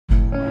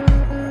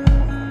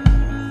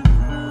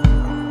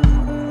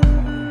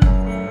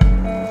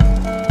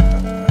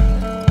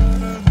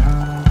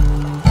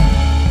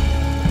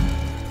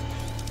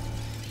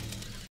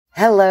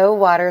Hello,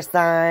 water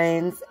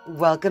signs.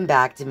 Welcome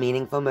back to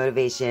Meaningful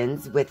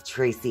Motivations with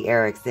Tracy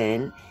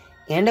Erickson.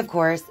 And of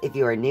course, if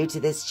you are new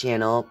to this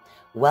channel,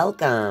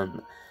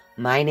 welcome.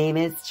 My name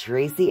is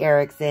Tracy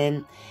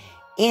Erickson,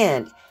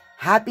 and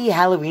happy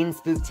Halloween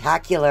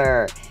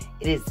Spooktacular.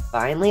 It is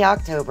finally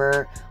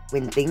October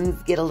when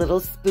things get a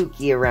little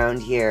spooky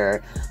around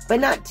here, but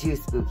not too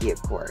spooky,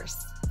 of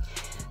course.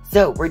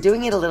 So we're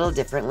doing it a little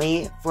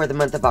differently for the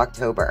month of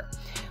October.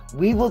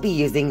 We will be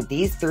using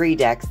these three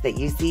decks that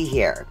you see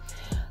here.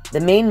 The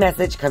main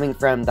message coming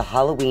from the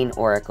Halloween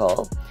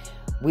Oracle.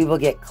 We will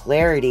get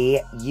clarity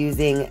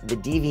using the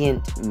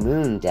Deviant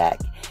Moon deck.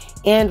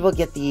 And we'll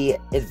get the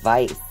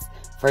advice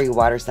for your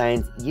water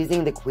signs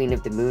using the Queen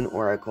of the Moon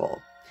Oracle.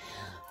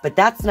 But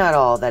that's not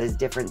all that is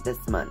different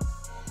this month.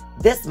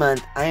 This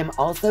month, I am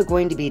also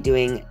going to be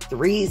doing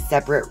 3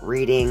 separate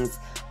readings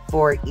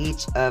for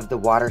each of the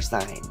water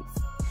signs.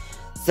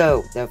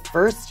 So the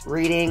first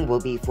reading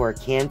will be for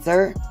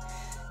Cancer.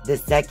 The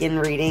second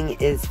reading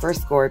is for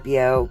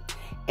Scorpio,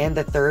 and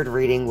the third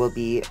reading will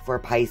be for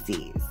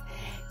Pisces.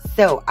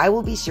 So I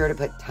will be sure to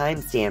put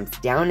timestamps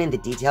down in the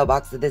detail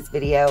box of this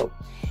video,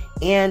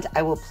 and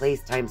I will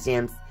place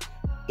timestamps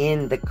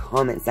in the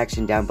comment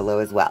section down below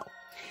as well.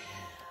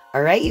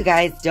 Alright, you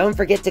guys, don't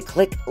forget to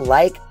click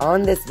like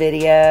on this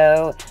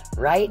video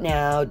right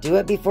now. Do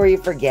it before you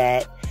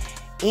forget.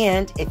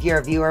 And if you're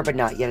a viewer but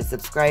not yet a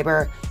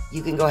subscriber,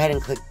 you can go ahead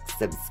and click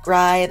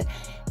subscribe.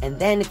 And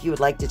then if you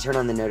would like to turn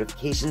on the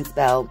notifications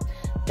bell,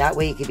 that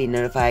way you can be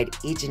notified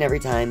each and every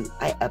time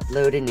I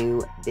upload a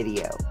new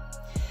video.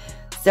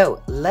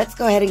 So let's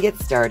go ahead and get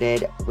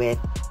started with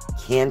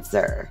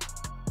Cancer.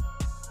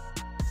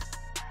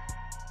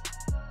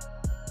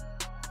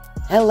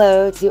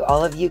 Hello to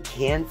all of you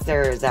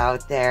Cancers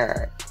out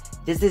there.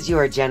 This is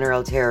your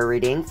general tarot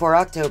reading for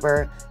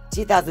October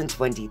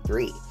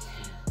 2023.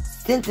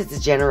 Since it's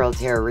a general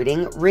tarot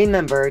reading,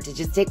 remember to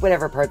just take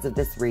whatever parts of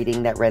this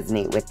reading that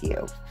resonate with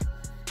you.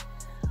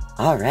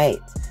 Alright,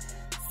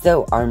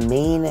 so our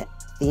main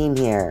theme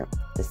here,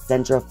 the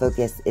central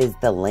focus is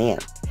the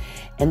lamp.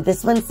 And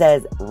this one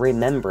says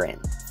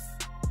remembrance.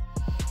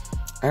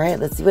 Alright,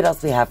 let's see what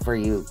else we have for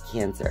you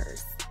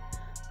Cancers.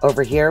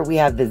 Over here we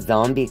have the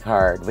zombie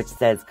card, which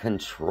says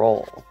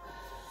control.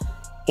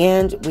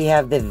 And we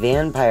have the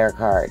vampire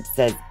card,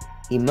 says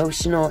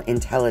emotional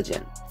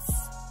intelligence.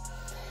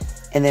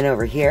 And then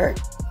over here,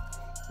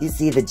 you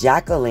see the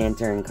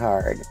jack-o'-lantern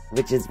card,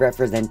 which is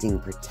representing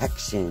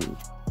protection.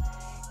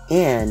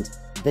 And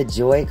the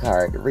joy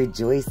card,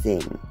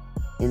 rejoicing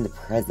in the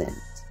present.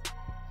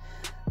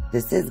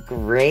 This is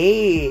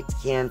great,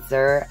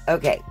 Cancer.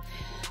 Okay,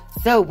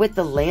 so with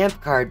the lamp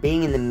card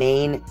being in the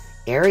main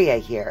area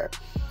here,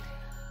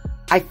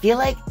 I feel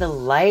like the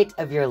light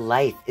of your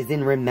life is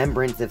in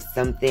remembrance of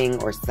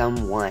something or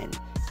someone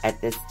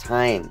at this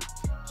time,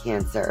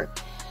 Cancer.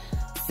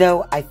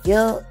 So I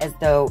feel as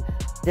though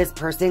this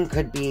person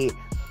could be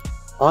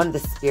on the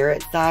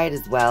spirit side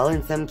as well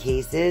in some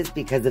cases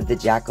because of the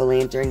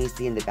jack-o'-lantern you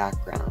see in the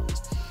background.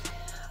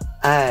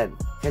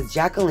 Because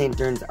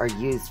jack-o'-lanterns are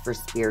used for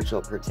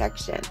spiritual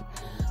protection.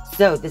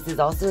 So this is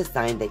also a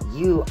sign that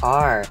you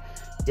are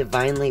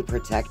divinely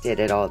protected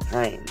at all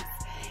times.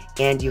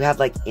 And you have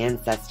like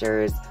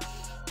ancestors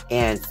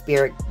and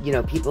spirit, you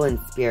know, people in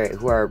spirit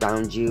who are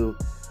around you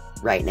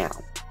right now.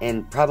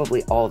 And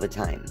probably all the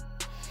time.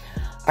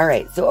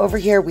 Alright, so over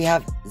here we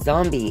have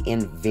zombie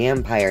and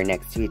vampire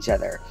next to each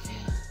other.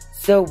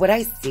 So what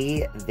I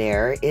see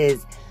there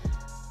is,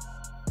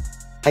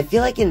 I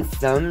feel like in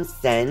some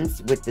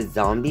sense with the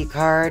zombie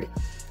card,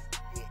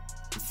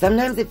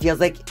 sometimes it feels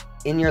like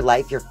in your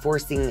life you're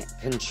forcing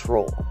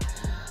control.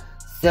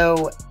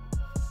 So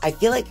I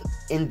feel like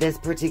in this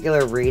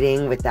particular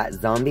reading with that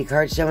zombie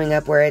card showing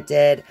up where it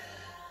did,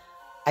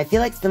 I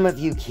feel like some of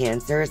you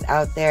Cancers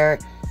out there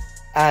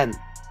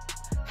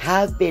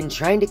have been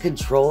trying to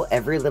control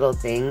every little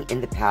thing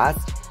in the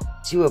past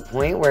to a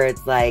point where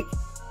it's like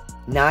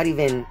not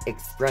even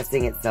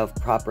expressing itself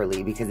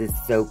properly because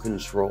it's so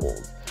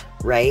controlled,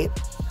 right?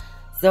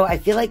 So I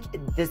feel like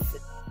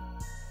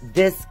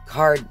this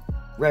card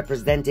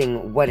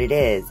representing what it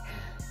is,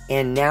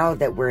 and now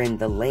that we're in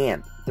the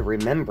lamp, the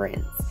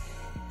remembrance,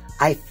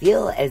 I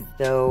feel as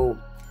though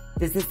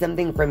this is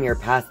something from your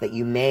past that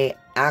you may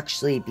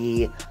actually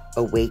be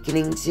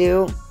awakening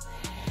to.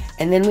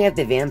 And then we have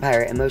the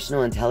vampire,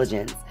 emotional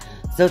intelligence.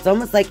 So it's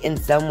almost like in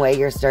some way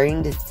you're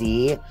starting to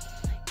see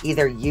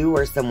either you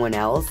or someone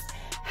else,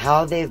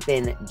 how they've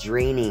been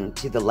draining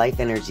to the life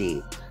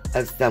energy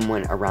of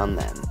someone around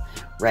them,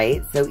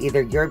 right? So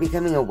either you're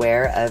becoming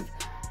aware of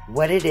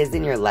what it is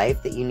in your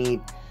life that you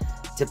need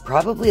to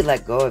probably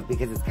let go of,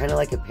 because it's kind of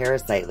like a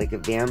parasite, like a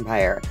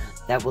vampire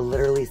that will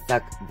literally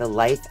suck the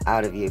life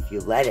out of you if you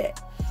let it.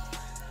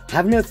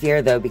 Have no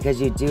fear though,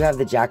 because you do have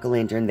the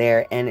jack-o'-lantern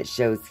there and it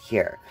shows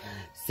here.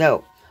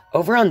 So,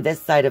 over on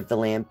this side of the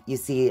lamp, you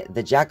see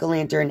the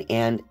jack-o'-lantern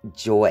and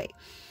joy.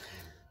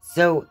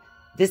 So,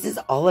 this is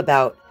all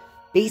about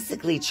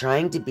basically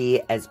trying to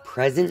be as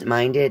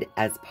present-minded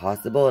as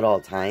possible at all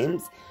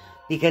times,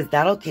 because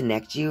that'll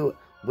connect you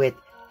with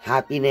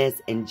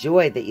happiness, and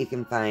joy that you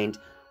can find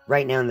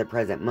right now in the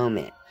present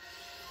moment.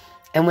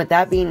 And with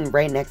that being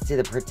right next to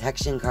the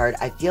protection card,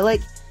 I feel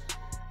like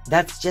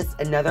that's just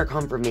another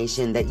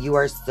confirmation that you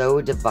are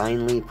so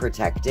divinely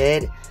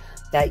protected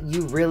that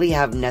you really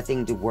have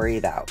nothing to worry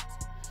about.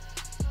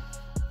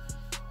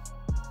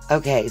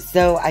 Okay,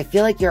 so I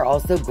feel like you're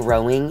also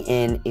growing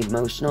in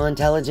emotional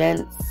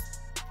intelligence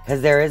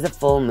because there is a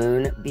full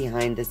moon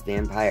behind this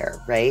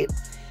vampire, right?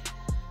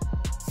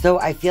 So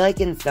I feel like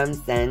in some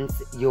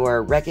sense,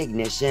 your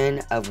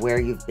recognition of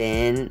where you've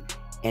been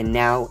and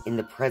now in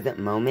the present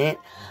moment,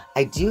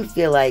 I do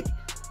feel like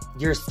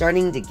you're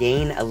starting to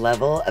gain a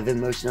level of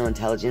emotional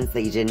intelligence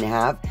that you didn't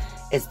have,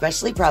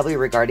 especially probably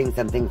regarding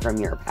something from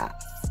your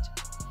past.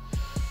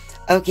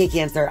 Okay,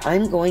 Cancer,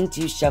 I'm going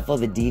to shuffle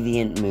the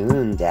Deviant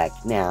Moon deck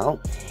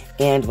now,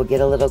 and we'll get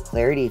a little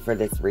clarity for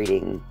this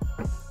reading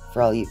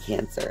for all you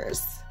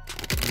Cancers.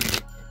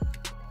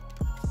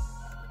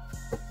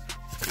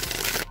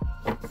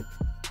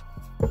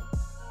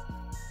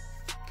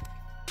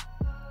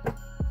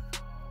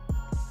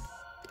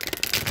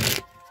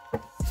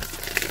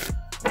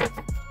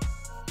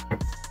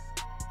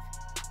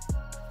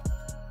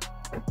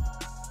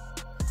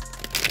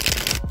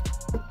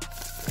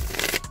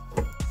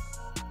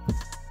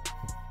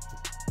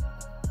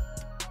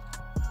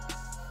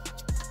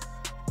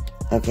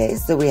 Okay,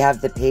 so we have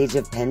the Page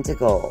of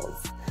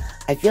Pentacles.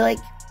 I feel like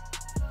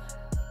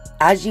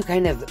as you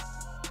kind of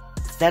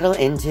settle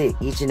into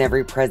each and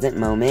every present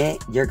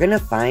moment, you're going to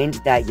find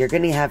that you're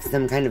going to have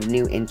some kind of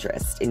new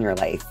interest in your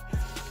life.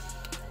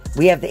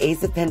 We have the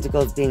Ace of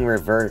Pentacles being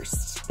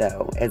reversed,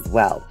 though, as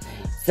well.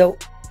 So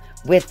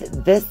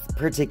with this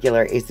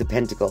particular Ace of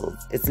Pentacles,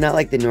 it's not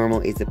like the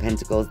normal Ace of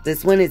Pentacles.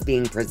 This one is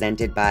being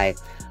presented by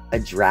a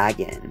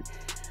dragon.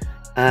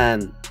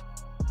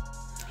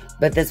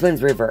 But this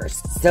one's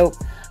reversed. So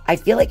I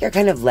feel like you're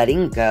kind of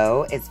letting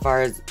go as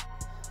far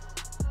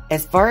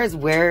as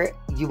where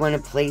you want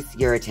to place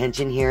your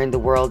attention here in the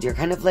world. You're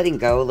kind of letting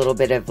go a little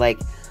bit of like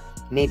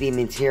maybe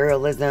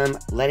materialism,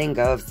 letting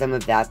go of some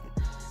of that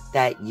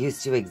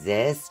used to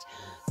exist,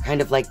 kind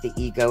of like the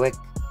egoic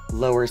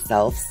lower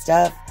self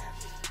stuff.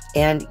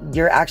 And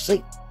you're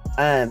actually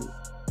in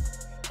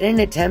an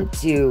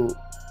attempt to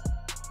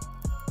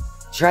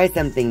try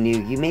something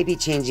new. You may be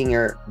changing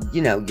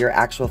your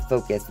actual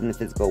focus in the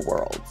physical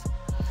world.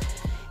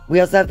 We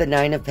also have the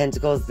Nine of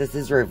Pentacles. This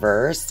is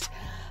reversed.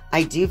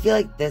 I do feel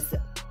like this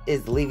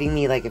is leaving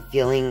me like a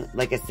feeling,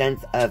 like a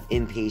sense of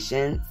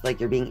impatience, like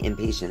you're being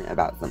impatient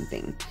about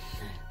something.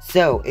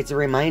 So it's a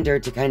reminder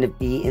to kind of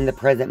be in the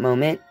present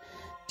moment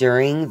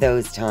during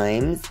those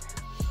times.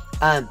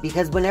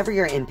 Because whenever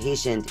you're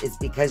impatient, it's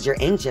because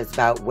you're anxious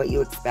about what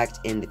you expect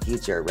in the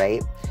future,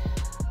 right?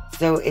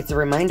 So it's a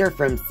reminder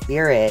from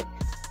Spirit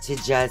to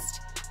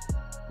just,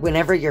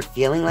 whenever you're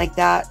feeling like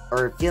that,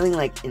 or feeling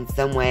like in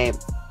some way,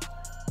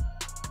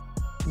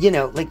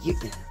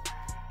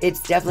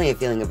 it's definitely a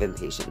feeling of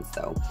impatience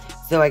though.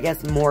 So I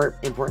guess more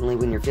importantly,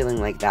 when you're feeling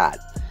like that,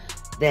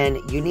 then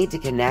you need to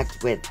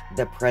connect with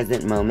the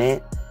present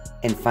moment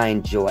and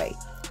find joy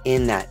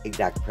in that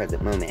exact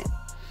present moment.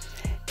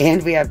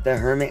 And we have the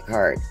Hermit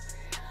card.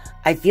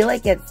 I feel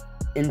like it's,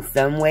 in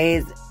some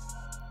ways,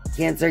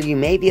 Cancer, you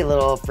may be a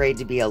little afraid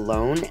to be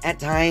alone at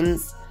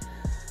times.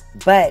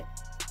 But,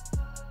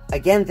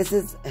 again,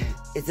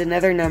 it's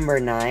another number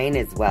 9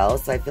 as well.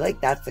 So I feel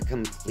like that's a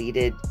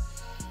completed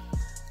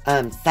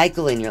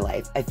cycle in your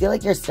life. I feel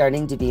like you're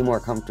starting to be more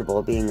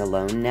comfortable being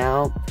alone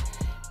now.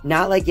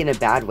 Not like in a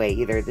bad way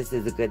either. This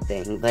is a good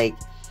thing. Like,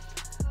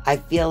 I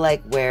feel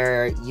like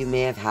where you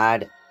may have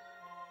had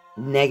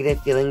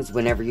negative feelings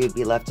whenever you'd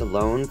be left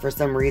alone for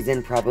some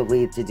reason,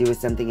 probably to do with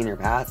something in your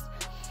past.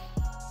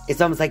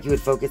 It's almost like you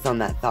would focus on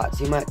that thought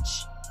too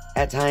much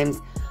at times.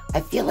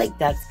 I feel like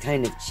that's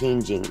kind of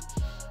changing.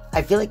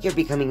 I feel like you're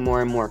becoming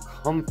more and more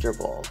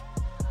comfortable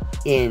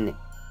in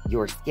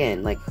your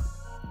skin, like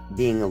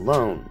being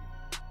alone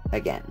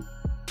again.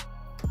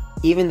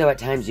 Even though at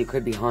times you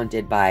could be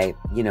haunted by,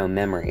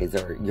 memories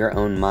or your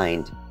own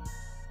mind.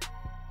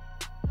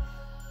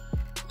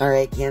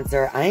 Alright,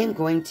 Cancer, I am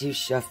going to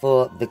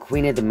shuffle the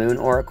Queen of the Moon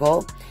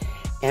Oracle,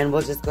 and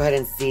we'll just go ahead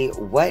and see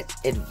what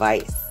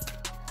advice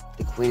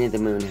the Queen of the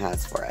Moon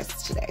has for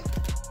us today.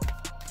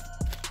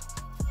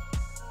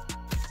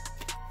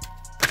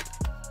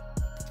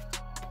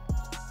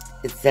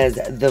 It says,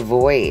 the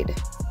void.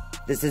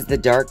 This is the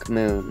dark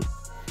moon.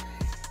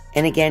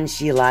 And again,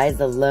 she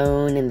lies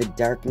alone in the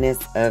darkness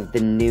of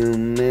the new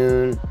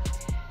moon.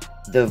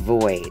 The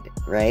void,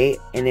 right?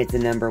 And it's a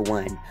number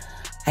 1.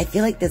 I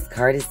feel like this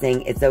card is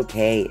saying it's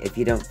okay if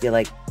you don't feel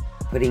like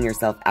putting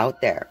yourself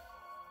out there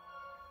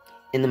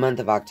in the month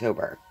of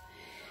October.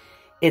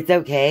 It's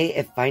okay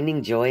if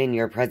finding joy in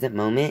your present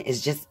moment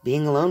is just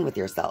being alone with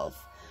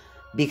yourself.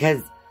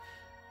 Because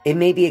it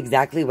may be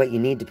exactly what you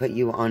need to put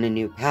you on a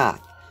new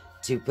path,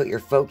 to put your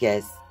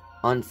focus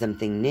on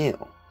something new.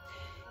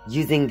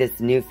 Using this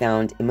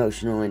newfound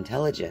emotional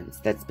intelligence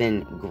that's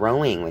been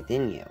growing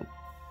within you.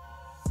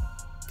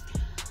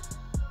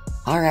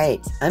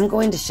 Alright, I'm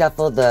going to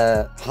shuffle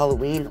the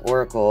Halloween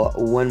Oracle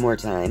one more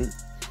time.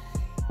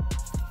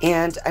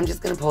 And I'm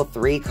just going to pull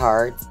 3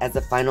 cards as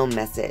a final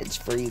message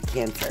for you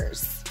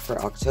Cancers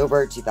for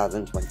October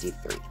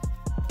 2023.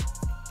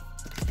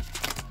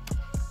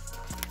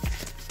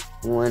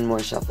 One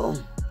more shuffle.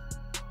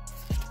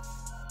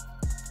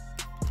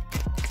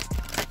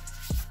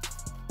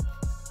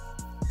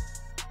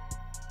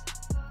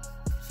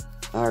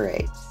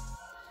 Alright.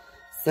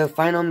 So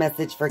final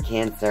message for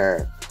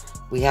Cancer.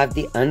 We have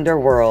the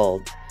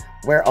underworld,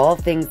 where all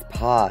things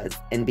pause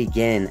and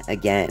begin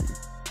again.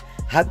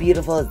 How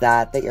beautiful is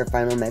that your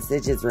final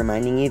message is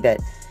reminding you that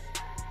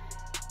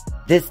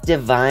this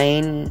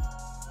divine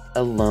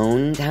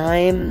alone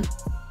time,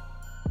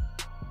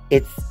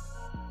 it's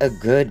a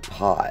good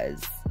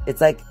pause.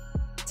 It's like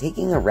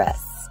taking a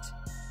rest,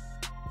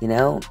 you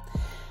know?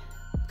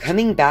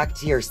 Coming back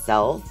to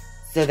yourself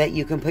so that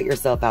you can put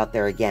yourself out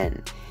there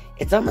again.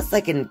 It's almost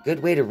like a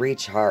good way to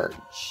recharge.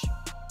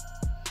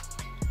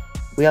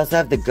 We also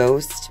have the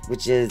Ghost,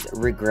 which is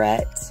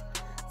regret.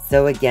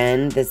 So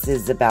again, this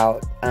is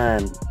about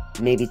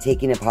maybe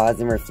taking a pause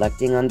and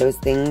reflecting on those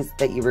things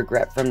that you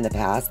regret from the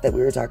past that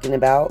we were talking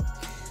about.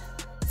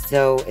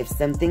 So if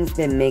something's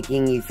been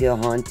making you feel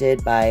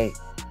haunted by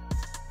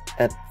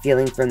a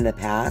feeling from the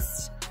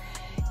past,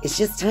 it's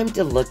just time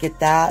to look at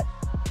that,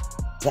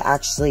 to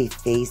actually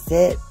face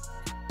it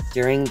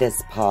during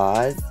this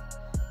pause,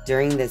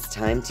 during this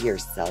time to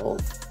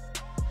yourself.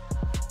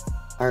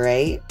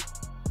 Alright?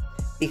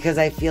 Because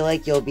I feel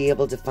like you'll be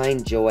able to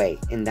find joy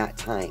in that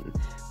time.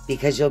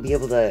 Because you'll be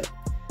able to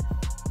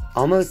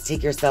almost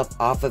take yourself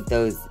off of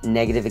those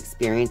negative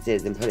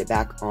experiences and put it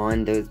back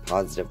on those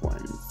positive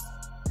ones.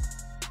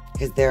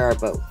 Because there are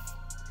both.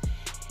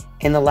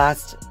 And the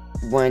last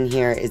one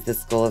here is the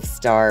Skull of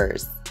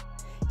Stars.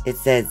 It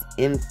says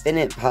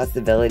infinite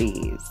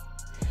possibilities.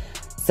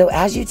 So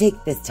as you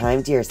take this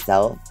time to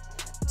yourself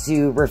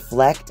to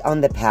reflect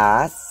on the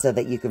past so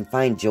that you can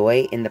find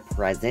joy in the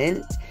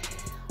present,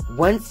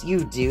 once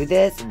you do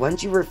this,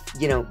 once you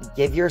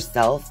give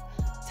yourself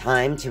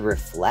time to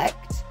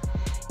reflect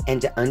and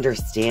to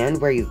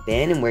understand where you've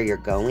been and where you're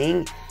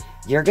going,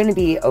 you're going to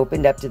be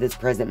opened up to this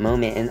present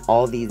moment and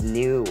all these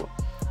new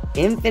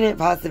infinite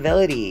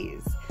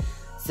possibilities.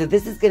 So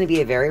this is going to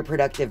be a very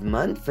productive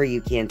month for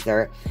you,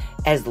 Cancer,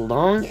 as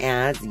long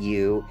as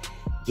you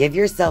give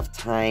yourself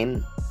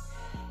time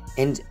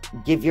and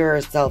give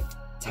yourself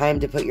time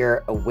to put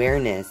your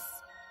awareness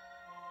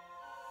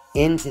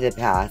into the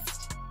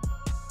past,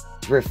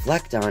 to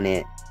reflect on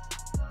it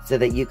so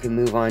that you can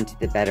move on to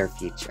the better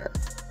future.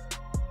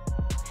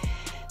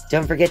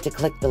 Don't forget to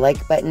click the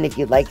like button if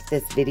you like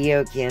this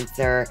video,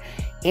 Cancer.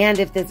 And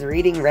if this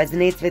reading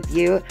resonates with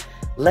you,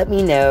 let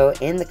me know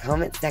in the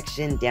comment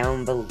section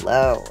down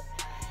below.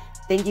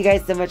 Thank you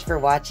guys so much for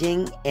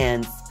watching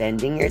and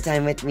spending your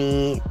time with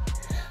me.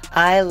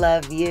 I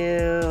love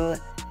you.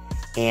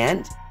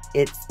 And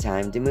it's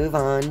time to move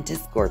on to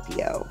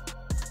Scorpio.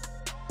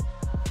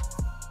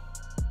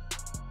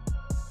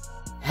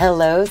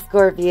 Hello,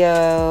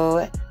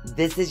 Scorpio.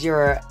 This is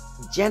your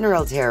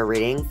general tarot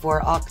reading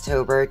for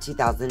October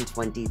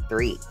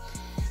 2023.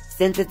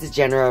 Since it's a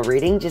general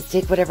reading, just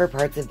take whatever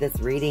parts of this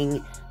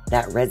reading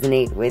that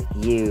resonate with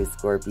you,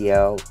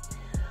 Scorpio.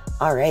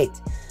 All right.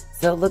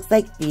 So it looks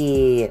like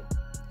the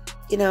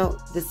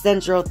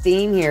central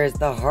theme here is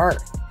the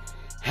heart.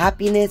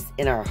 Happiness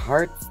in our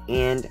hearts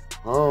and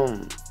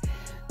homes.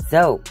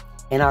 So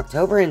in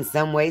October, in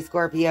some way,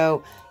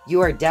 Scorpio,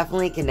 you are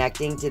definitely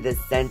connecting to this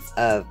sense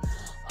of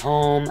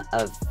home,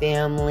 of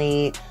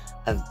family,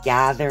 of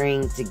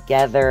gathering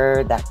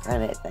together, that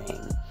kind of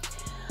thing.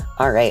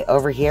 All right,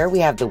 over here we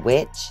have the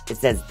Witch. It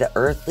says the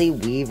earthly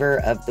weaver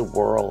of the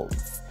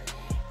worlds.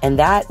 And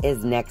that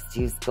is next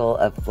to Skull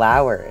of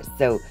Flowers.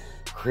 So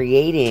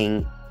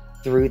creating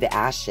through the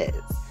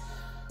ashes.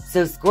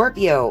 So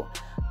Scorpio,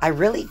 I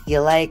really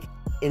feel like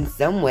in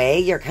some way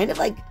you're kind of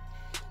like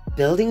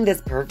building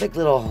this perfect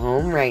little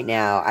home right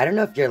now. I don't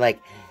know if you're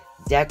like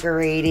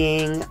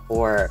decorating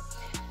or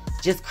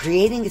just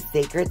creating a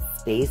sacred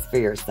space for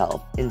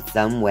yourself in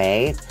some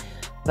way,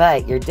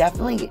 but you're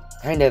definitely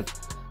kind of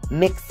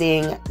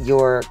mixing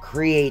your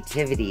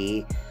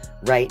creativity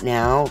right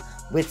now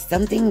with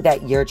something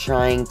that you're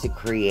trying to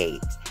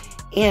create.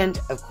 And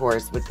of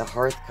course, with the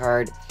Hearth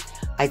card,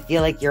 I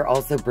feel like you're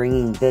also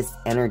bringing this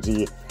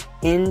energy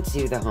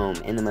into the home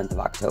in the month of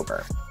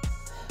October.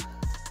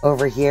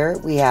 Over here,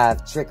 we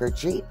have Trick or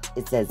Treat.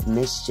 It says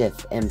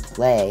mischief and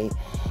play,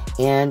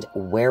 and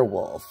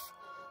werewolf.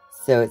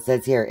 So it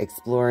says here,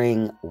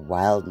 exploring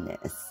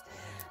wildness.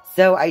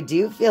 So I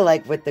do feel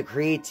like with the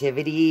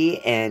creativity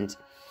and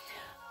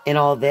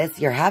all this,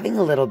 you're having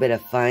a little bit of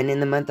fun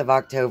in the month of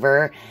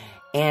October.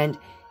 And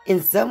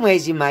in some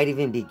ways, you might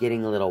even be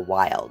getting a little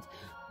wild.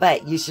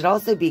 But you should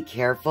also be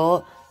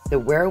careful. The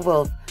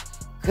werewolf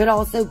could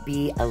also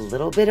be a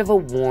little bit of a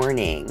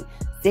warning.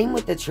 Same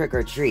with the trick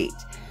or treat.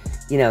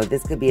 You know,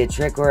 this could be a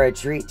trick or a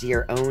treat to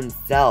your own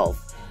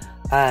self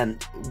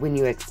when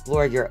you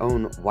explore your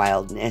own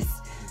wildness.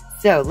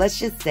 So let's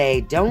just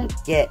say, don't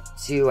get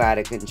too out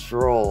of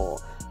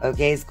control,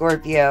 okay,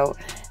 Scorpio,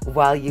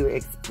 while you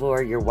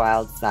explore your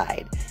wild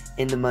side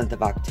in the month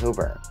of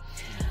October.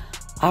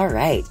 All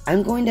right,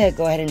 I'm going to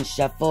go ahead and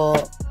shuffle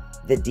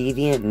the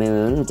Deviant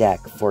Moon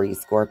deck for you,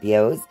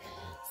 Scorpios,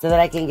 so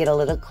that I can get a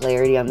little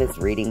clarity on this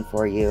reading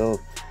for you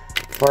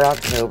for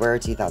October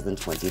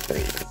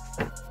 2023.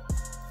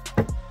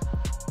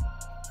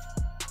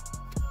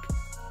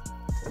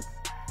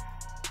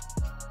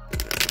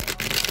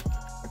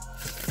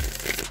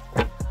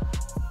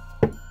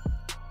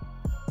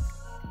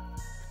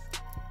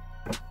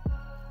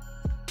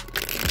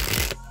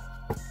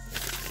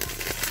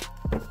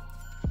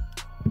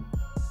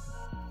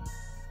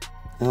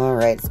 All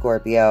right,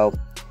 Scorpio.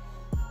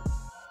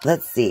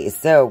 Let's see.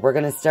 So we're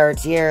going to start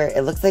here.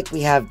 It looks like we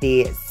have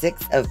the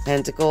Six of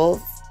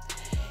Pentacles.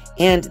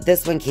 And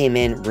this one came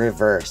in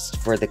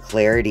reversed for the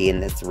clarity in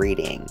this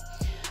reading.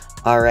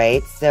 All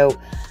right. So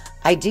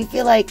I do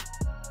feel like,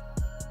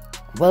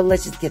 well,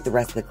 let's just get the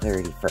rest of the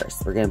clarity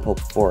first. We're going to pull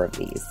 4 of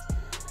these.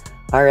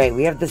 All right.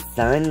 We have the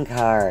Sun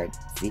card.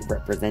 See,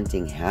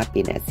 representing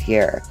happiness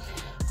here.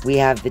 We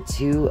have the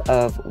Two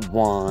of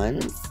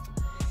Wands.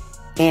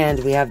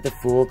 And we have the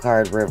Fool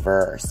card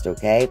reversed,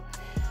 okay?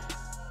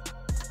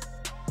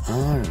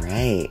 All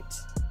right.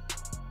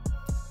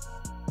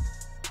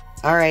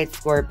 All right,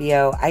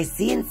 Scorpio. I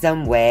see in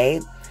some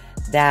way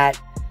that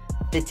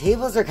the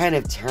tables are kind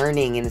of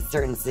turning in a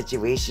certain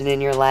situation in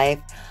your life.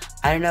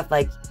 I don't know if,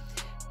 like,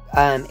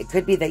 it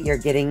could be that you're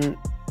getting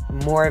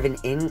more of an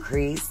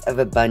increase of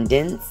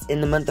abundance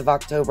in the month of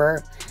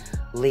October,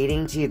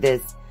 leading to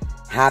this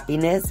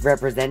happiness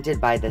represented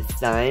by the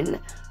Sun,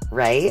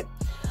 right?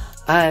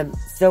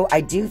 So I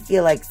do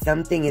feel like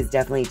something is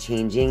definitely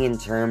changing in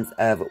terms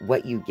of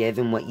what you give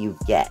and what you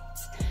get.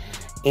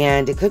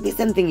 And it could be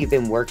something you've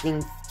been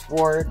working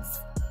towards.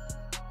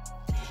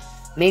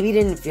 Maybe you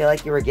didn't feel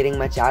like you were getting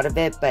much out of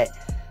it, but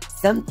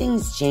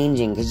something's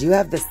changing because you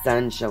have the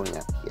Sun showing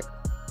up here,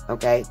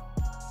 okay?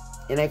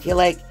 And I feel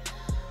like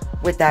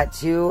with that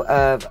Two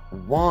of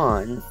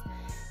Wands,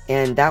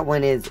 and that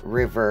one is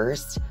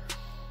reversed,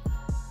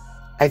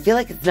 I feel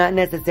like it's not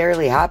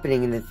necessarily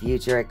happening in the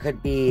future. It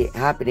could be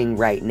happening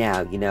right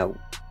now, you know,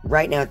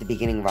 right now at the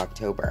beginning of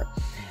October.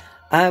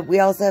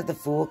 We also have the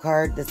Fool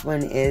card. This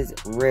one is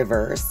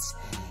reversed.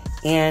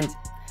 And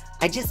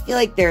I just feel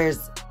like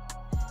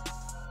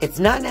it's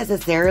not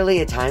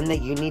necessarily a time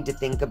that you need to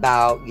think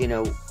about, you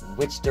know,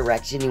 which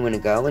direction you want to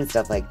go and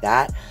stuff like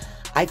that.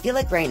 I feel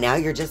like right now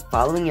you're just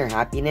following your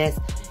happiness.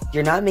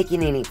 You're not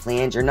making any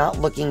plans. You're not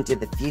looking to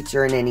the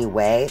future in any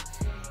way.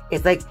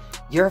 It's like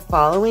you're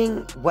following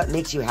what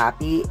makes you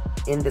happy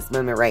in this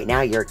moment right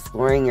now. You're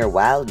exploring your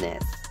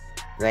wildness,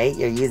 right?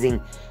 You're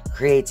using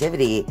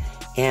creativity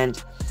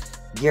and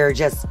you're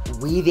just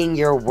weaving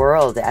your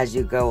world as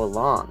you go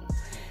along.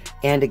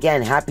 And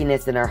again,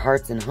 happiness in our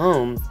hearts and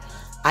homes.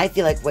 I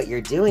feel like what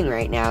you're doing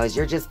right now is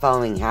you're just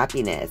following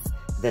happiness.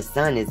 The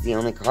Sun is the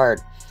only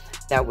card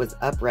that was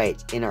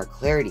upright in our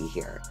clarity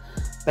here.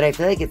 But I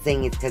feel like it's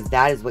saying it's because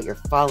that is what you're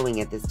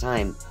following at this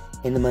time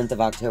in the month of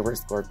October,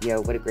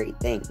 Scorpio. What a great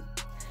thing.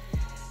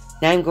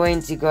 Now I'm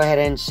going to go ahead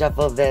and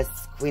shuffle this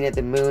Queen of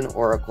the Moon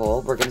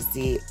Oracle. We're going to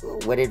see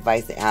what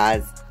advice it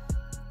has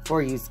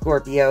for you,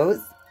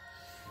 Scorpios.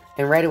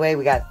 And right away,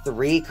 we got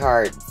 3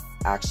 cards,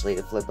 actually,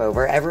 to flip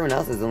over. Everyone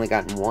else has only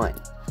gotten 1.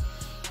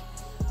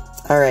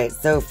 All right,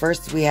 so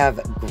first we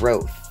have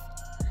growth.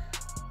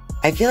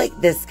 I feel like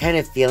this kind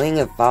of feeling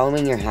of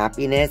following your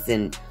happiness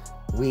and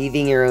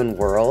weaving your own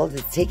world,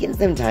 it's taken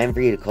some time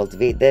for you to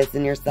cultivate this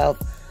in yourself,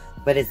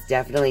 but it's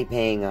definitely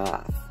paying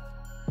off.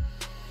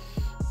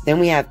 Then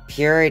we have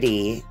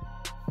purity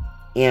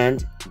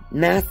and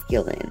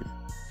masculine.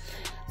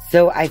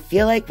 So I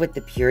feel like with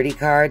the purity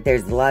card,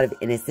 there's a lot of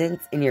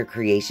innocence in your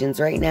creations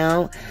right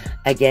now.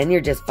 Again,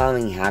 you're just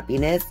following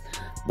happiness,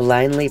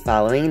 blindly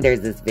following. There's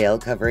this veil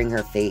covering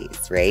her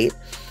face, right?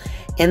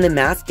 And the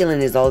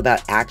masculine is all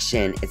about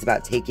action. It's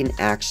about taking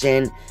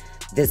action.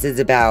 This is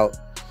about,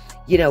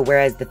 you know,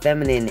 whereas the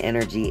feminine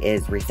energy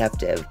is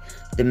receptive,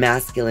 the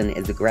masculine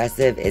is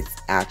aggressive. It's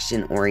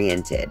action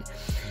oriented.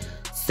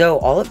 So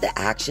all of the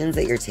actions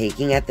that you're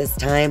taking at this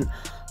time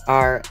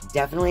are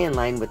definitely in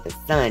line with the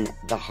Sun,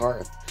 the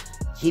hearth,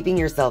 keeping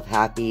yourself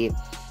happy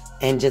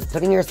and just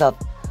putting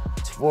yourself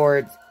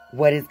towards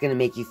what is going to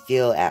make you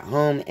feel at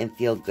home and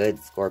feel good,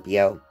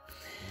 Scorpio.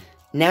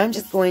 Now I'm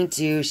just going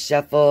to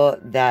shuffle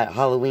that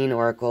Halloween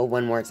Oracle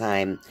one more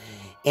time.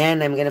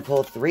 And I'm going to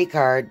pull 3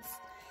 cards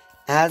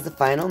as a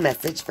final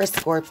message for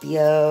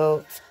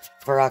Scorpio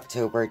for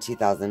October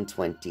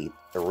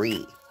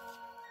 2023.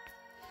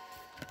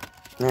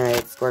 All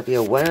right,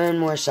 Scorpio, one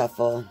more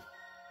shuffle.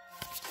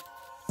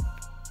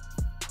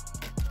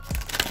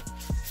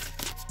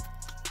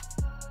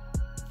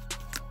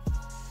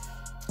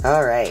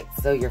 All right,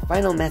 so your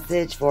final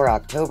message for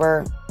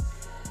October,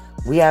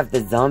 we have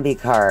the Zombie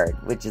card,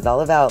 which is all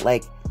about,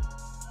 like,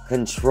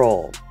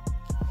 control.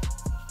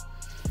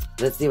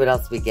 Let's see what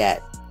else we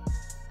get.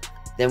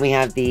 Then we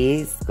have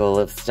the Skull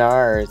of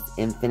Stars,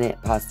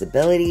 infinite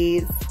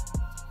possibilities.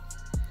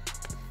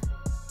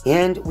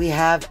 And we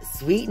have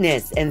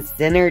sweetness and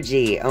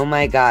synergy. Oh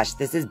my gosh,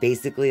 this is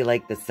basically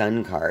like the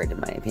Sun card, in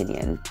my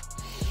opinion.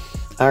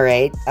 All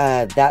right,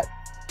 that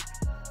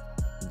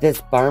this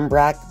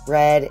barmbrack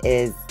bread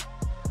is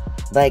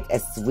like a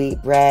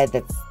sweet bread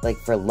that's like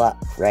for luck,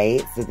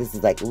 right? So this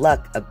is like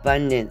luck,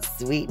 abundance,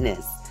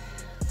 sweetness.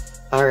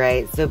 All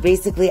right, so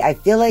basically I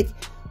feel like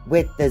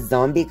with the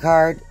zombie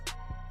card,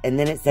 and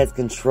then it says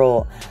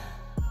control,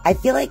 I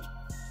feel like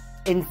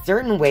in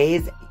certain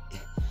ways,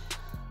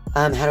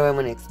 how do I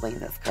want to explain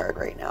this card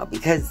right now?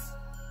 Because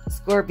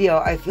Scorpio,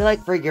 I feel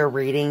like for your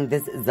reading,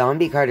 this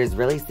zombie card is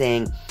really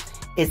saying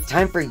it's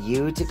time for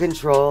you to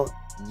control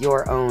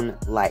your own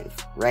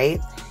life, right?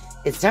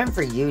 It's time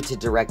for you to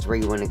direct where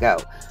you want to go,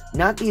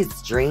 not these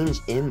strange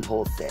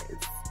impulses.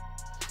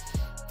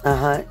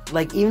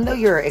 Like, even though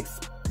you're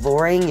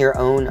exploring your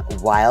own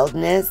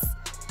wildness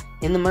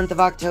in the month of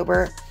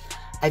October,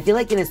 I feel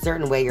like in a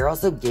certain way, you're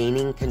also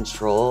gaining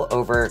control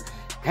over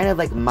kind of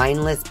like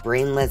mindless,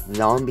 brainless,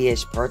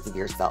 zombie-ish parts of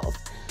yourself.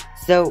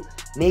 So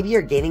maybe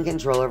you're gaining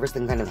control over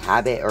some kind of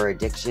habit or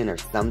addiction or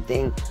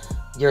something.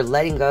 You're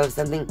letting go of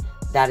something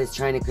that is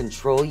trying to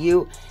control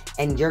you,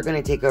 and you're going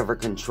to take over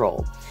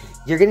control.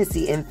 You're going to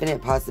see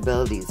infinite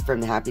possibilities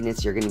from the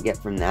happiness you're going to get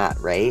from that,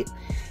 right?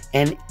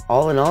 And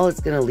all in all,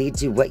 it's going to lead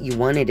to what you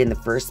wanted in the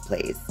first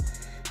place,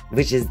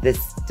 which is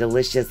this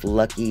delicious,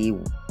 lucky,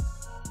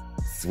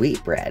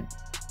 sweet bread.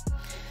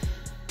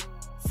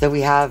 So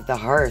we have the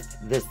hearth,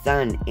 the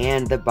sun,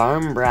 and the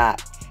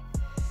barmbrack.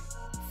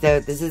 So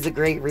this is a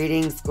great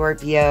reading,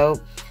 Scorpio.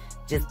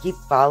 Just keep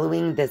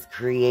following this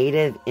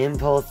creative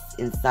impulse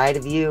inside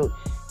of you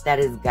that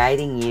is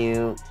guiding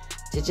you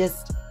to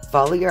just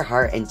follow your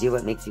heart and do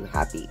what makes you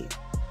happy.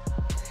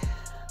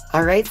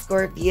 All right,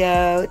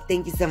 Scorpio,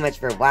 thank you so much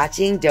for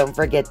watching. Don't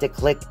forget to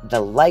click the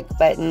like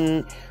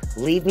button.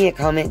 Leave me a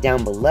comment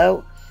down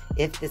below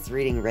if this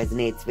reading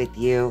resonates with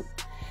you.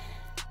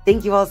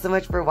 Thank you all so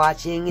much for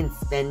watching and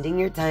spending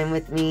your time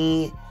with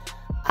me.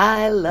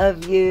 I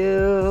love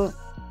you.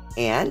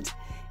 And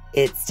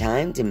it's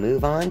time to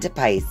move on to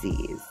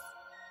Pisces.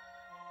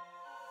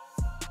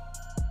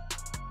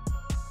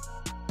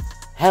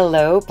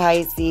 Hello,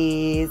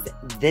 Pisces.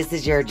 This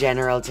is your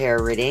general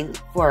tarot reading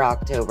for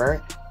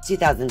October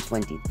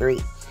 2023.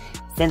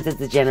 Since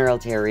it's a general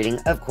tarot reading,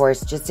 of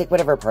course, just take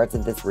whatever parts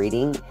of this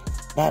reading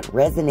that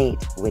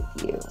resonate with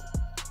you.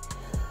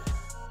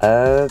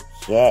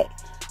 Okay.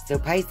 So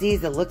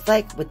Pisces, it looks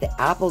like with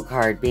the Apple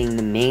card being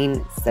the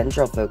main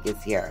central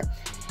focus here,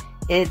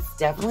 it's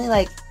definitely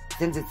like,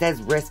 since it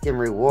says risk and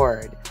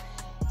reward,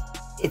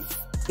 it's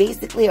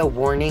basically a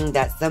warning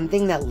that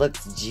something that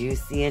looks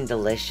juicy and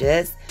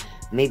delicious,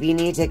 maybe you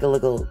need to take a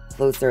little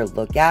closer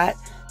look at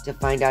to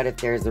find out if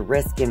there's a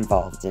risk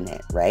involved in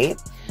it,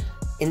 right?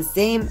 And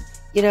same,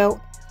 you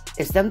know,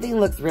 if something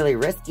looks really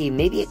risky,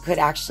 maybe it could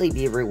actually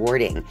be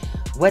rewarding.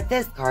 What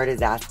this card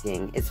is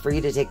asking is for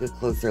you to take a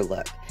closer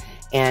look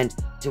and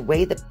to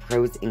weigh the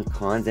pros and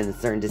cons in a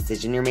certain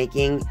decision you're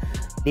making,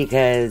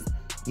 because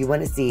you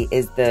want to see,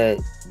 is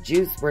the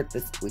juice worth the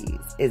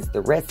squeeze? Is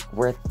the risk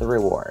worth the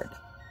reward?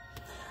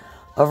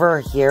 Over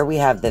here we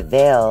have the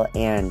Veil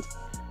and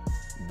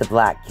the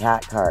Black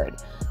Cat card.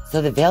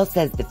 So the Veil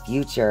says the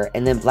future,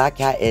 and then Black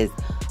Cat is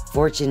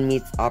fortune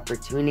meets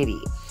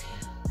opportunity.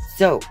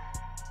 So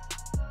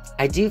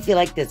I do feel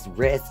like this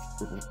risk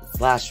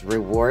 /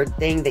 reward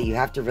thing that you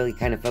have to really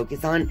kind of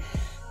focus on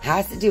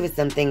has to do with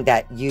something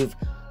that you've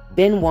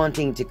been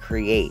wanting to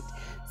create.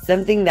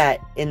 Something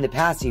that in the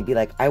past you'd be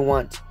like, I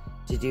want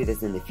to do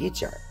this in the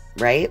future,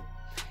 right?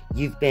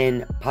 You've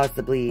been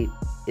possibly,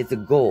 it's a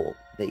goal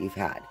that you've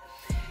had.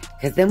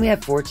 Because then we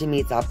have fortune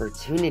meets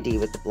opportunity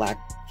with the Black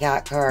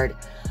Cat card.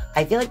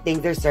 I feel like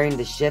things are starting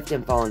to shift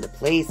and fall into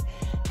place.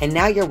 And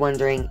now you're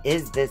wondering,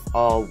 is this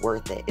all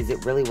worth it? Is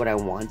it really what I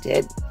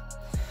wanted?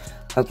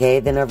 Okay,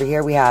 then over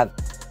here we have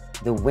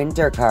the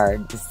Winter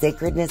card, the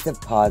sacredness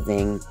of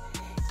pausing,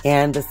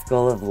 and the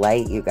Skull of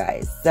Light, you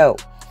guys. So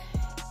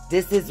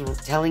this is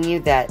telling you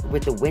that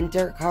with the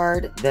Winter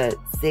card, the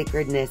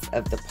sacredness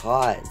of the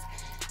pause,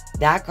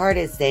 that card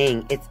is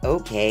saying it's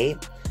okay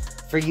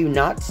for you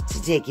not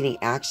to take any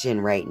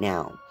action right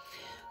now.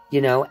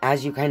 You know,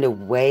 as you kind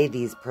of weigh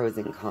these pros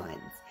and cons,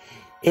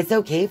 it's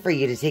okay for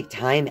you to take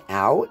time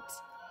out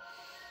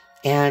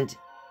and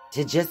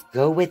to just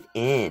go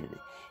within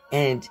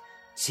and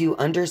to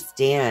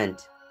understand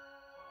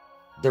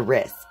the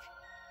risk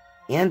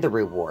and the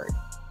reward.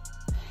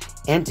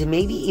 And to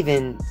maybe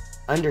even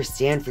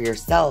understand for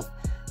yourself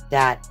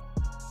that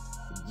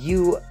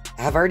you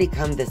have already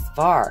come this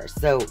far.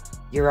 So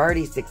you're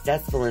already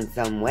successful in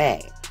some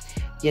way.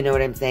 You know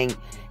what I'm saying?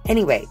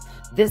 Anyway,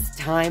 this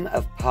time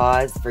of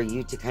pause for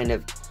you to kind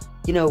of,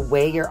 you know,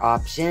 weigh your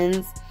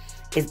options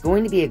is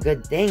going to be a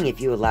good thing if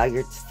you allow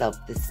yourself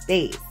the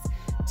space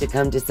to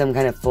come to some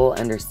kind of full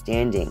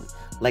understanding,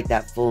 like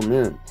that full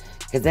moon.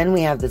 Because then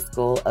we have the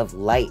Skull of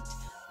Light.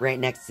 Right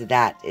next to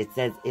that, it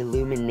says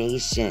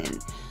illumination.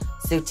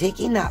 So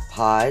taking that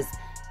pause,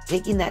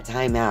 taking that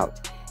time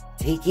out,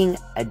 taking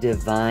a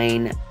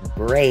divine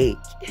break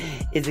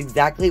is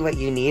exactly what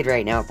you need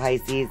right now,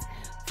 Pisces,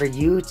 for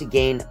you to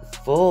gain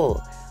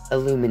full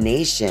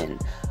illumination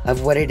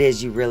of what it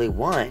is you really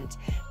want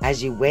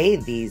as you weigh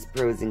these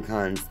pros and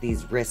cons,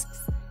 these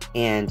risks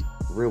and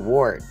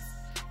rewards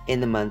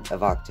in the month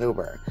of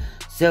October.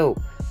 So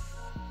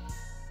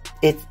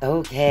it's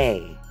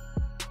okay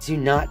to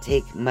not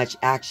take much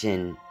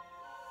action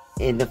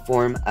in the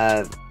form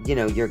of, you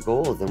know, your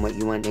goals and what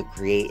you want to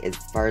create as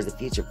far as the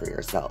future for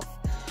yourself.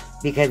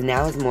 Because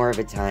now is more of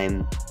a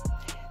time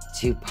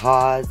to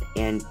pause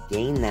and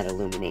gain that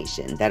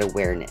illumination, that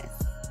awareness.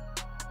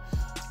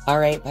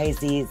 Alright,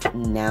 Pisces,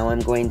 now I'm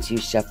going to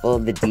shuffle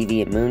the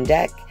Deviant Moon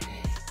deck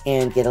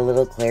and get a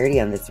little clarity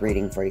on this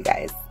reading for you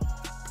guys.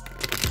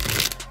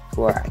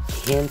 For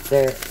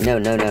Cancer, no,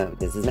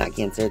 this is not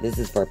Cancer, this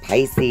is for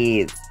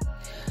Pisces.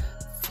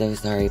 So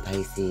sorry,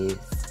 Pisces.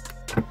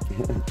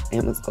 I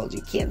almost called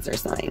you Cancer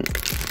sign.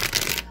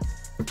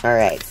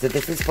 Alright, so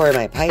this is for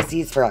my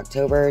Pisces for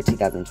October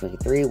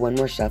 2023. One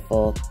more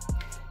shuffle,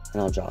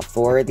 and I'll draw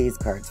 4 of these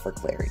cards for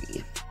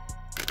clarity.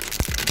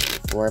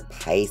 For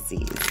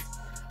Pisces,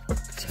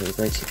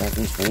 October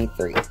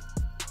 2023.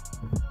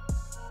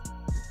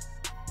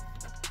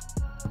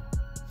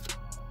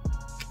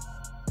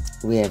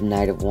 We have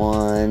Knight of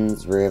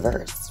Wands,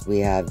 reverse. We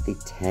have the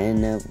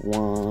 10 of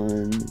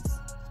Wands.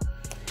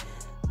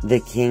 The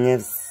King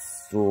of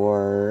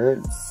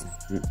Swords.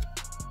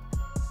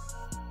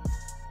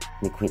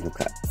 The Queen of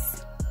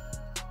Cups.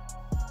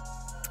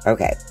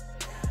 Okay.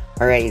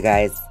 Alright, you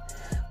guys.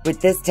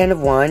 With this 10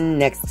 of Wands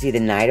next to the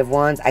Knight of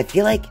Wands, I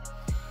feel like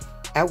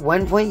at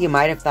one point you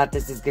might have thought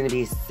this is going to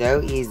be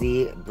so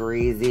easy,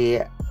 breezy.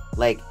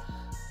 Like,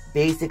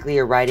 basically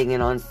you're riding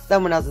it on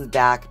someone else's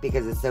back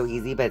because it's so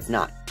easy, but it's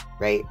not,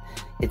 right?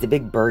 It's a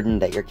big burden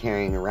that you're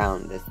carrying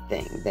around, this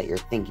thing that you're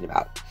thinking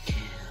about.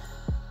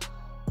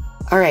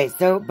 Alright,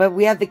 so, but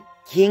we have the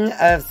King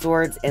of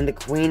Swords and the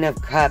Queen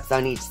of Cups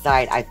on each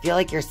side. I feel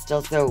like you're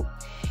still so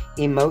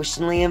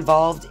emotionally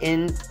involved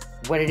in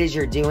what it is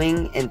you're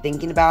doing and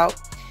thinking about,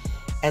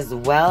 as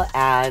well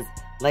as,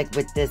 like,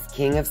 with this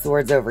King of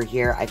Swords over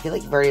here, I feel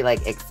like you've already,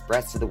 like,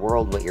 expressed to the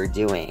world what you're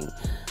doing.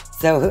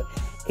 So,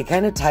 it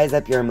kind of ties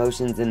up your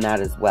emotions in that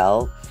as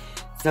well.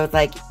 So, it's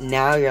like,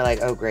 now you're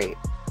like, oh, great.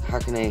 How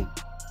can I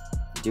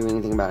do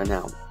anything about it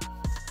now?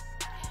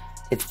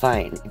 It's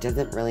fine. It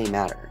doesn't really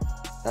matter.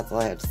 That's all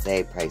I have to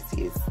say,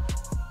 Pisces.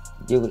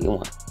 Do what you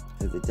want,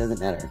 because it doesn't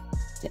matter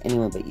to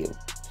anyone but you.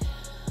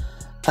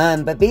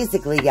 But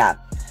basically, yeah.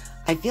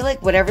 I feel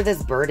like whatever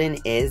this burden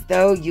is,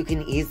 though, you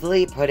can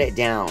easily put it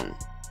down.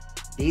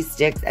 These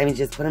sticks, I mean,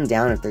 just put them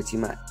down if they're too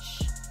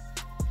much.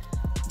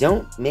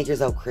 Don't make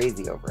yourself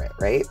crazy over it,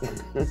 right?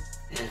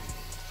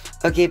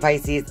 Okay,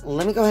 Pisces,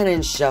 let me go ahead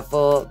and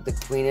shuffle the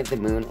Queen of the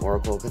Moon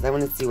Oracle, because I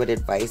want to see what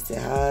advice it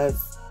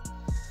has.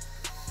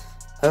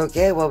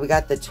 Okay, well, we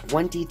got the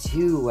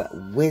 22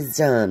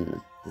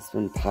 Wisdom. This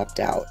one popped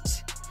out.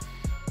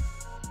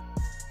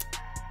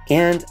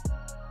 And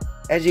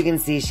as you can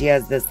see, she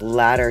has this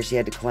ladder. She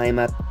had to climb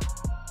up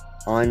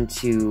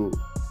onto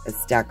a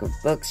stack of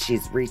books.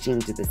 She's reaching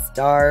to the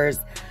stars.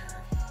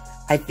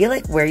 I feel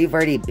like where you've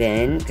already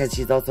been, because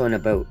she's also on a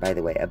boat, by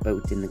the way, a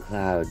boat in the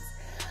clouds.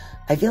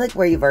 I feel like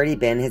where you've already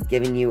been has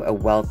given you a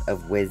wealth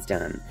of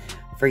wisdom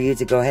for you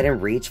to go ahead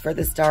and reach for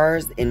the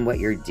stars in what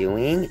you're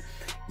doing.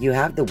 You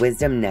have the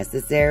wisdom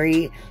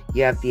necessary.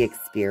 You have the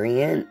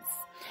experience.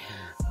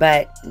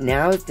 But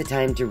now is the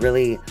time to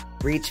really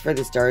reach for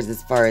the stars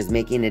as far as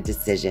making a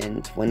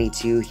decision.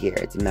 22 here.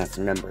 It's a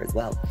master number as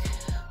well.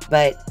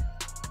 But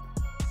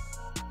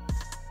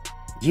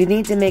you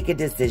need to make a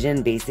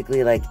decision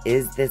basically like,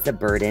 is this a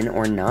burden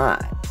or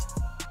not?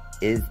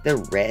 Is the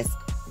risk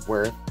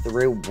worth the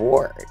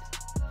reward?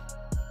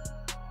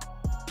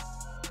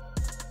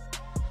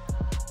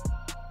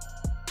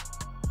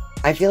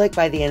 I feel like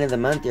by the end of the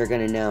month, you're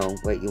going to know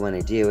what you want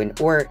to do. And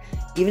or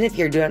even if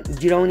you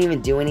don't even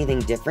do anything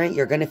different,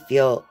 you're going to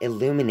feel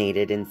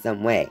illuminated in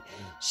some way.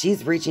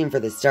 She's reaching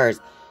for the stars.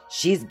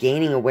 She's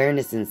gaining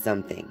awareness in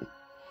something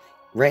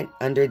right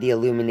under the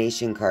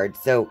illumination card.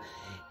 So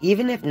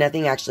even if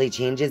nothing actually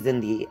changes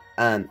in the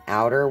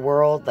outer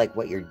world, like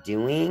what you're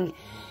doing,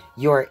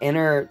 your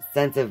inner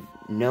sense of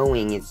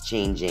knowing is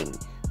changing.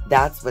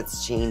 That's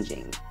what's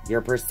changing.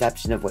 Your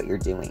perception of what you're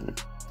doing,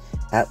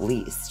 at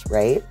least,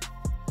 right?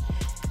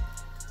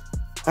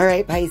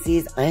 Alright,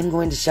 Pisces, I'm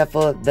going to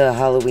shuffle the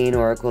Halloween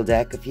Oracle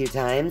deck a few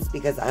times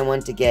because I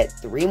want to get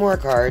 3 more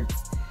cards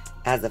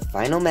as a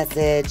final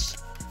message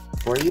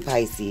for you,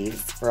 Pisces,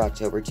 for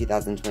October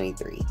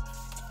 2023.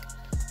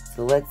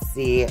 So let's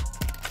see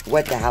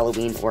what the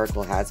Halloween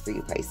Oracle has for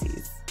you,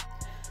 Pisces.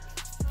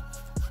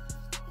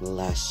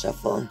 Last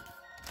shuffle.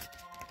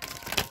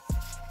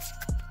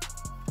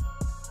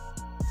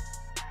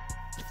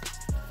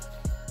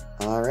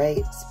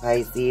 Alright,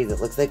 Pisces, it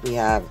looks like we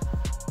have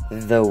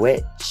the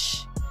Witch,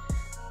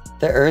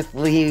 the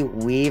earthly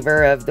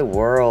weaver of the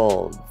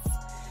world.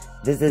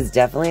 This is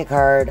definitely a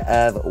card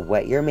of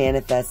what you're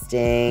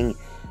manifesting.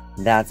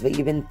 That's what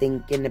you've been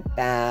thinking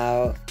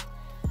about.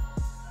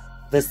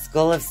 The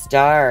Skull of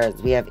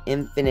Stars. We have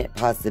infinite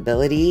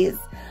possibilities.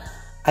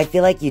 I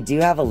feel like you do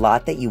have a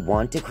lot that you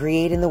want to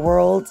create in the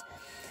world.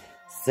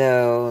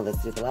 So,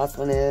 let's see what the last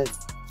one is.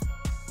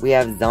 We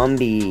have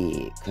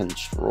Zombie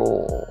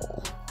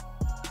Control.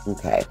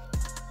 Okay.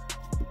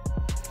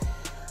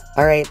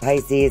 All right,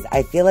 Pisces,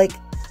 I feel like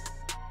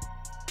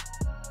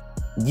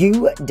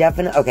you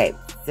definitely... Okay,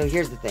 so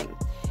here's the thing.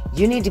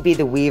 You need to be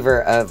the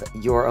weaver of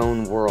your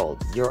own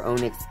world, your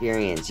own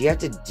experience. You have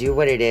to do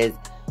what it is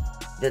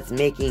that's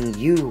making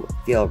you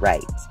feel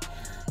right.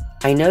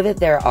 I know that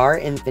there are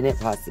infinite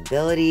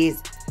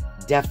possibilities,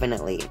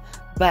 definitely.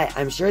 But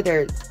I'm sure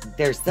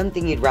there's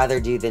something you'd rather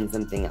do than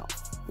something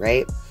else,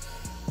 right?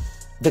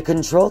 The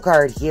control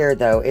card here,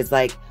 though, is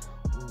like,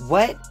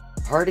 what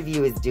part of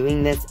you is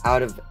doing this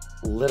out of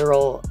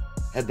literal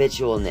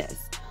habitualness?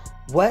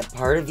 What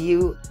part of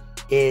you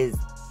is,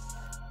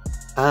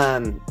 how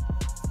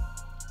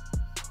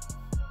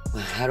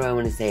do I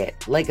want to say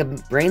it? Like a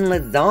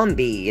brainless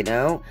zombie, you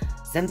know?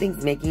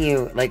 Something's making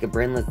you like a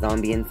brainless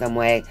zombie in some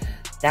way.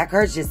 That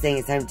card's just saying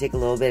it's time to take a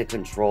little bit of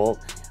control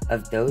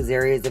of those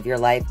areas of your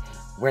life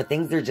where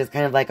things are just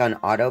kind of like on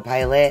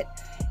autopilot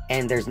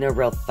and there's no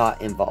real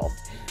thought involved.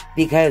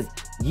 Because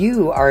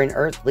you are an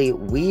earthly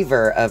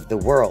weaver of the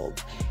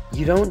world.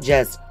 You don't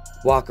just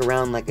walk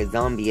around like a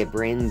zombie, a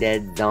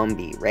brain-dead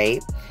zombie,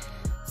 right?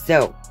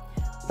 So,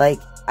 like,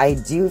 I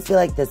do feel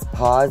like this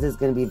pause is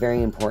going to be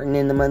very important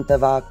in the month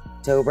of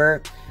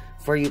October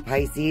for you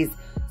Pisces.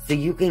 So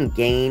you can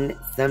gain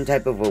some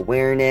type of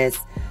awareness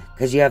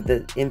because you have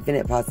the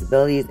infinite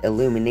possibilities,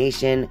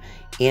 illumination,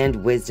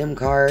 and wisdom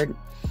card.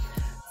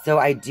 So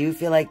I do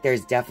feel like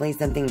there's definitely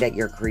something that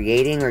you're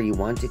creating or you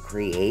want to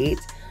create.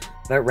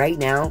 But right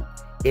now,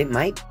 it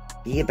might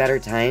be a better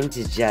time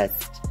to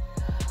just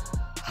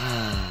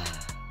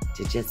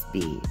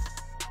be.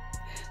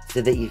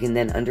 So that you can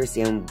then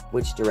understand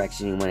which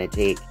direction you want to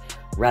take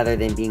rather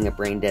than being a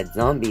brain-dead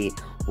zombie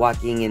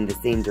walking in the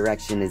same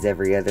direction as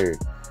every other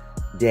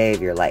day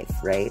of your life,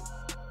 right?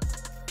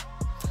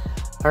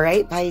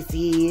 Alright,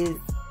 Pisces.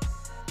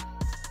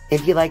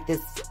 If you like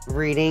this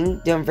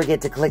reading, don't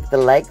forget to click the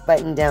like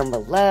button down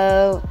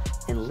below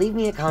and leave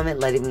me a comment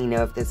letting me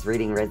know if this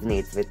reading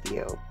resonates with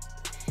you.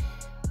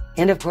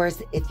 And of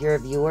course, if you're a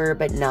viewer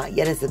but not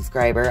yet a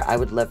subscriber, I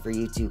would love for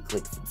you to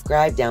click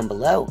subscribe down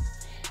below.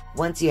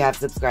 Once you have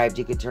subscribed,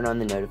 you could turn on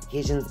the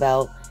notifications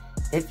bell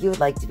if you would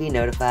like to be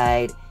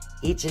notified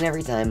each and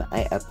every time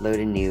I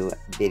upload a new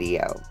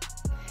video.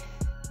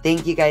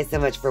 Thank you guys so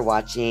much for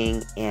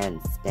watching and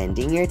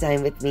spending your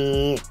time with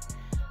me.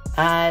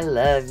 I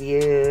love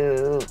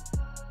you.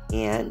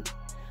 And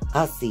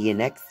I'll see you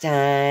next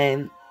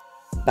time.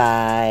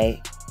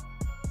 Bye.